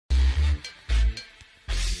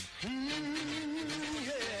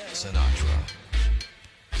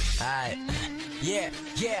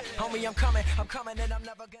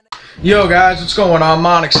Yo guys, what's going on?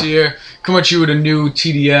 Monix here, coming at you with a new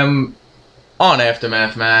TDM on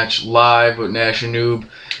Aftermath match, live with National Noob.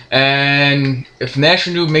 And if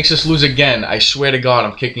National Noob makes us lose again, I swear to God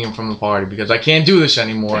I'm kicking him from the party because I can't do this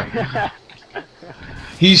anymore.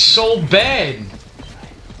 He's so bad.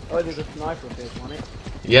 Oh, there's a sniper fish on it.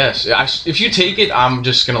 Yes, if you take it, I'm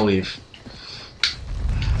just gonna leave.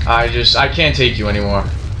 I can't take you anymore.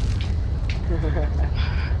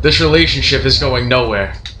 This relationship is going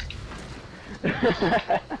nowhere.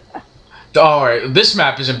 Alright, this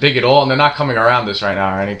map isn't big at all, and they're not coming around this right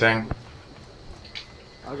now or anything.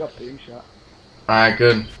 I got boom shot. Alright,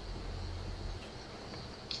 good.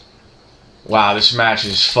 Wow, this match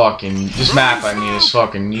is fucking... This map, I mean, is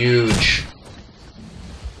fucking huge.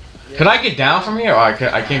 Yeah. Could I get down from here? Oh, I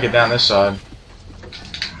can't get down this side.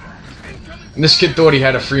 And this kid thought he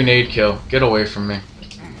had a free nade kill. Get away from me.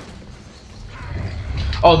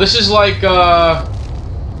 Oh, this is like, that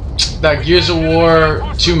Gears of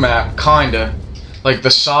War 2 map, kinda. Like,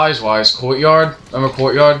 the size-wise. Courtyard? Remember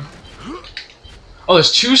Courtyard? Oh,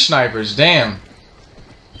 there's 2 snipers, damn.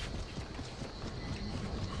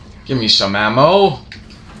 Give me some ammo.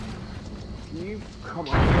 You come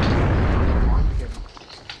on.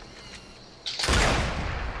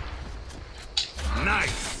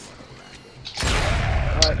 Nice.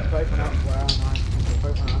 Alright, both on nice.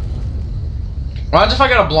 Both on. Imagine if I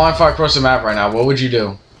got a blind fire across the map right now, what would you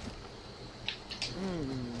do?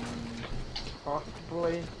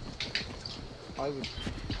 Possibly, I would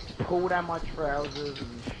pull down my trousers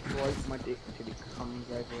and stroke my dick till it comes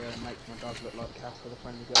over and makes my dog look like Casper the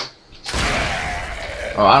Friendly Ghost.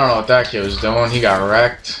 Oh, I don't know what that kid was doing. He got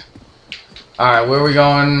wrecked. Alright, where are we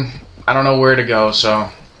going? I don't know where to go, so...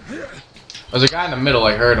 There's a guy in the middle,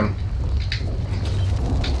 I heard him.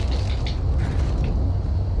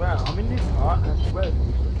 Well, I'm in this part, and I swear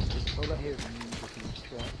it's all I hear is music in this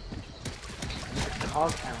truck. And the car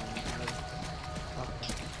town.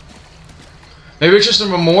 Maybe it's just a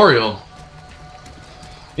memorial.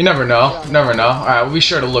 You never know. You never know. Alright, we'll be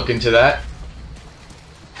sure to look into that.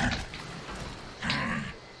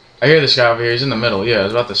 I hear this guy over here. He's in the middle. Yeah, I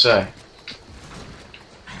was about to say.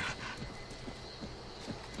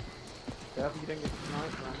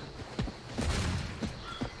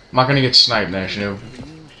 I'm not gonna get sniped, National.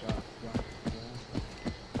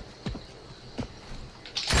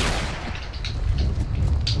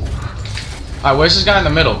 Alright, where's this guy in the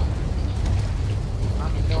middle? I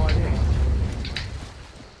have no idea.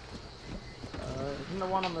 Isn't the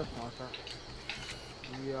one on this one, sir?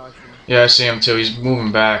 Yeah, I see him. Yeah, I see him too. He's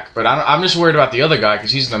moving back. But I'm just worried about the other guy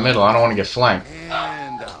because he's in the middle. I don't want to get flanked. And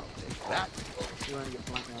I'll take that. You want to get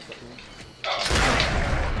flanked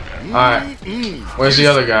now, Alright. Where's the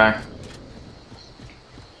other guy?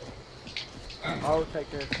 I'll take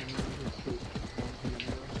care of him.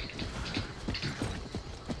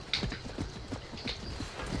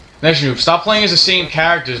 National Noob, stop playing as the same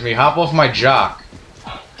character as me. Hop off my jock.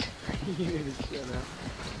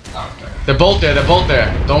 They're both there. They're both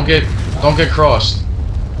there. Don't get crossed.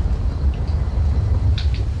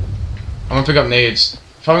 I'm gonna pick up nades.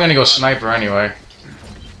 Probably gonna go sniper anyway.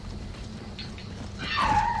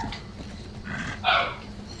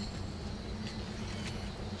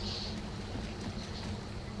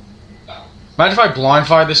 Imagine if I blind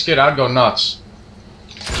fired this kid, I'd go nuts.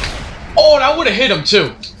 Oh, that would have hit him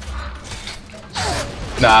too.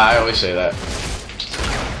 Nah, I always say that.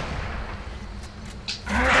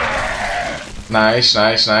 Nice,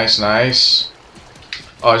 nice, nice, nice.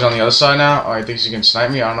 Oh, he's on the other side now? Oh, he thinks he can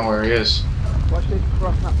snipe me? I don't know where he is. Watch this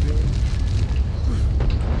cross up, dude.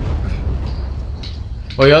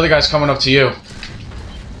 Well, the other guy's coming up to you.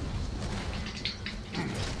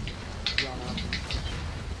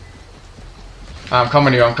 I'm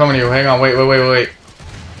coming to you, I'm coming to you. Hang on, wait.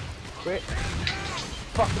 Wait.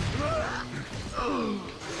 Fucking.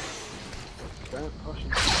 Don't push him.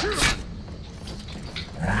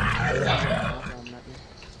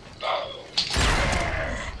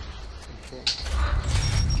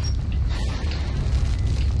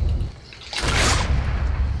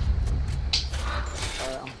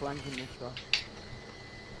 I'm flanking this guy.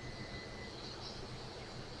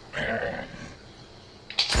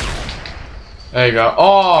 There you go.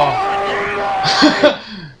 Oh!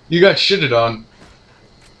 You got shitted on.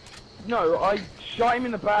 No, I shot him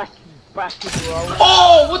in the back as well.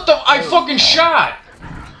 Oh! What the? I fucking shot!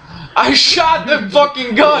 I shot the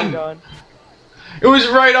fucking gun! It was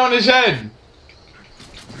right on his head.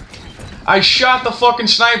 I shot the fucking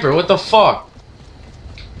sniper. What the fuck?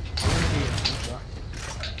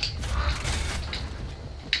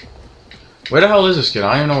 Where the hell is this kid? I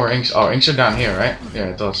don't even know where Inks... Oh, Inks are down here, right? Yeah,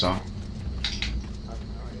 I thought so.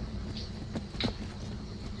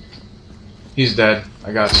 He's dead.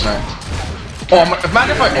 I got sniped. Oh,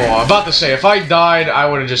 imagine if I... Oh, I'm about to say, if I died,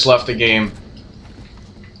 I would have just left the game.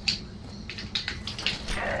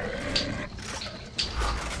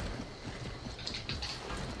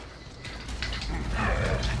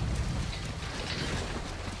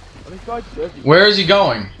 Where is he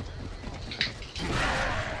going?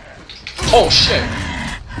 Oh, shit.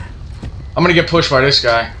 I'm gonna get pushed by this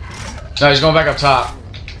guy. No, he's going back up top.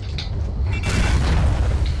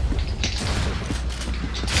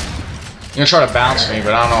 He's gonna try to bounce me,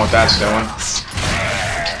 but I don't know what that's doing.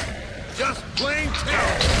 Just plain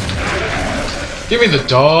terrible. Give me the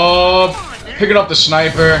dub. Picking up the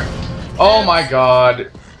sniper. Oh my god.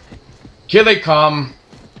 Here they come.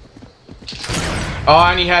 Oh,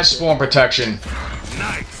 and he has spawn protection.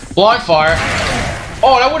 Nice. Blind fire.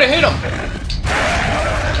 Oh, that would have hit him.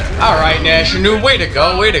 Alright, Nash, new way to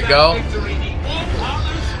go, way to go.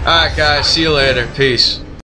 Alright, guys, see you later. Peace.